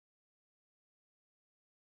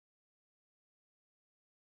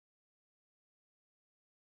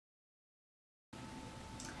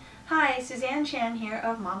Hi, Suzanne Chan here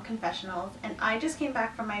of Mom Confessionals, and I just came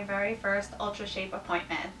back from my very first UltraShape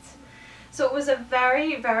appointment. So it was a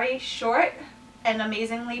very short and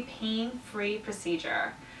amazingly pain-free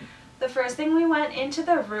procedure. The first thing, we went into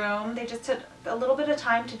the room. They just took a little bit of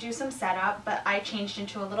time to do some setup, but I changed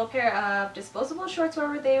into a little pair of disposable shorts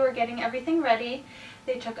where they were getting everything ready.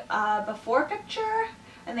 They took a before picture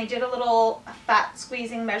and they did a little fat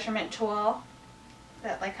squeezing measurement tool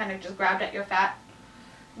that like kind of just grabbed at your fat.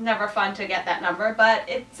 Never fun to get that number, but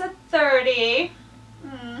it's a 30.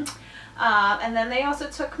 And then they also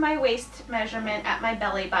took my waist measurement at my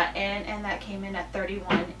belly button, and that came in at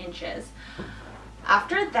 31 inches.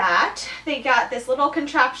 After that, they got this little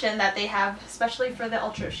contraption that they have especially for the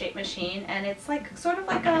UltraShape machine, and it's like sort of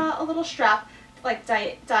like a little strap, like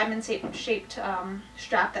diamond shaped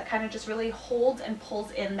strap that kind of just really holds and pulls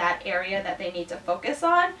in that area that they need to focus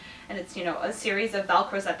on. And it's, you know, a series of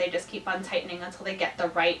Velcros that they just keep on tightening until they get the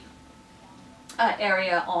right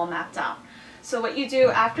area all mapped out. So what you do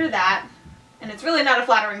after that, and it's really not a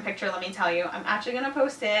flattering picture, let me tell you. I'm actually going to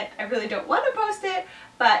post it. I really don't want to post it,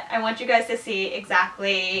 but I want you guys to see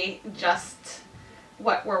exactly just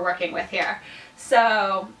what we're working with here.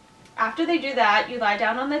 So after they do that, you lie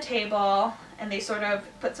down on the table and they sort of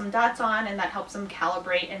put some dots on, and that helps them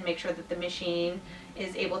calibrate and make sure that the machine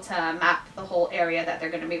is able to map the whole area that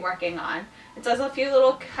they're going to be working on. It does a few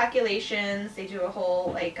little calculations. They do a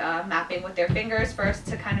whole like mapping with their fingers first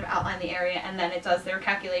to kind of outline the area, and then it does their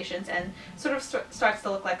calculations and sort of starts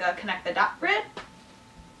to look like a connect the dot grid.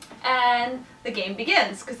 And the game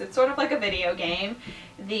begins, because it's sort of like a video game.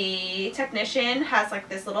 The technician has like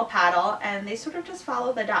this little paddle, and they sort of just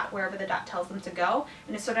follow the dot wherever the dot tells them to go,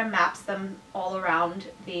 and it sort of maps them all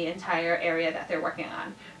around the entire area that they're working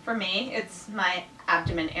on. For me, it's my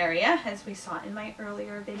abdomen area. As we saw in my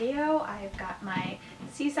earlier video, I've got my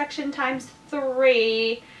C-section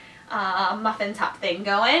 ×3 muffin top thing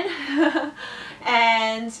going.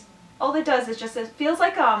 And all it does is just, it feels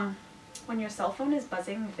like when your cell phone is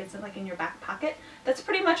buzzing, if it's like in your back pocket, that's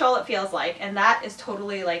pretty much all it feels like, and that is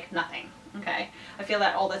totally like nothing. Okay, I feel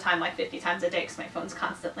that all the time, like 50 times a day, because my phone's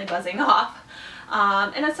constantly buzzing off.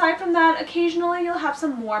 And aside from that, occasionally you'll have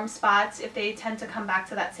some warm spots if they tend to come back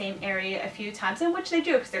to that same area a few times, in which they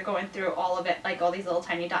do, because they're going through all of it, like all these little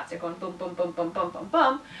tiny dots, they're going boom, boom, boom, boom, boom, boom,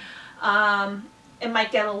 boom. It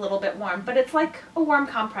might get a little bit warm, but it's like a warm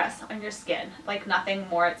compress on your skin, like nothing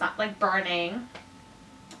more. It's not like burning.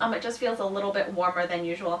 It just feels a little bit warmer than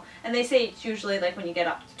usual. And they say it's usually like when you get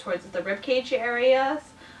up towards the rib cage areas,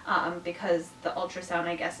 because the ultrasound,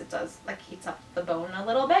 I guess it does like heats up the bone a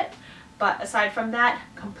little bit. But aside from that,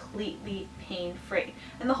 completely pain-free.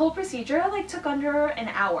 And the whole procedure like took under an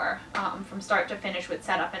hour from start to finish with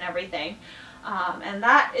setup and everything. And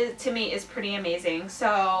that is, to me, is pretty amazing.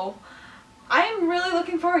 So I am really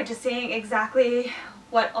looking forward to seeing exactly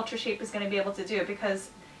what UltraShape is going to be able to do, because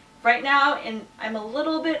right now, I'm a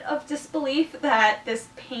little bit of disbelief that this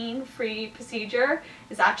pain-free procedure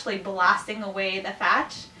is actually blasting away the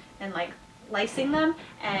fat and like lysing them,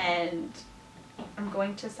 and I'm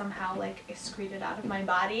going to somehow like excrete it out of my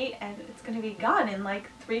body, and it's going to be gone in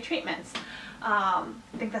like 3 treatments. I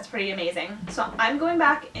think that's pretty amazing. So I'm going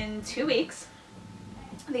back in 2 weeks.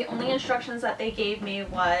 The only instructions that they gave me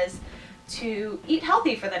was to eat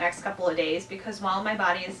healthy for the next couple of days, because while my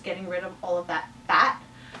body is getting rid of all of that fat,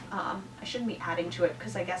 I shouldn't be adding to it,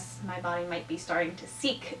 because I guess my body might be starting to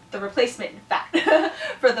seek the replacement fat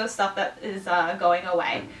for those stuff that is going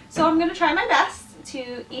away. So I'm going to try my best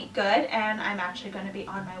to eat good, and I'm actually going to be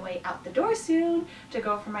on my way out the door soon to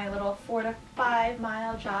go for my little 4 to 5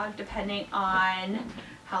 mile jog, depending on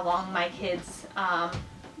how long my kids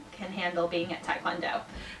can handle being at Taekwondo.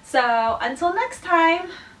 So until next time.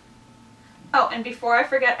 Oh, and before I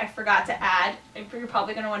forget, I forgot to add, you're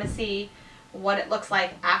probably going to want to see what it looks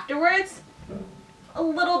like afterwards. A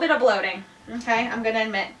little bit of bloating. Okay, I'm going to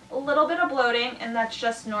admit, a little bit of bloating, and that's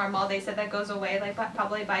just normal. They said that goes away like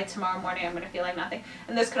probably by tomorrow morning. I'm going to feel like nothing.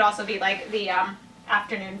 And this could also be like the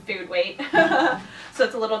afternoon food weight. So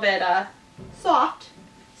it's a little bit soft.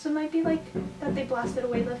 So it might be like that they blasted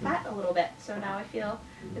away the fat a little bit. So now I feel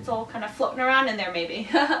it's all kind of floating around in there maybe.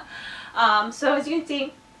 So as you can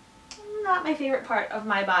see, not my favorite part of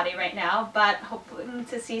my body right now, but hoping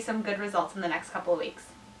to see some good results in the next couple of weeks.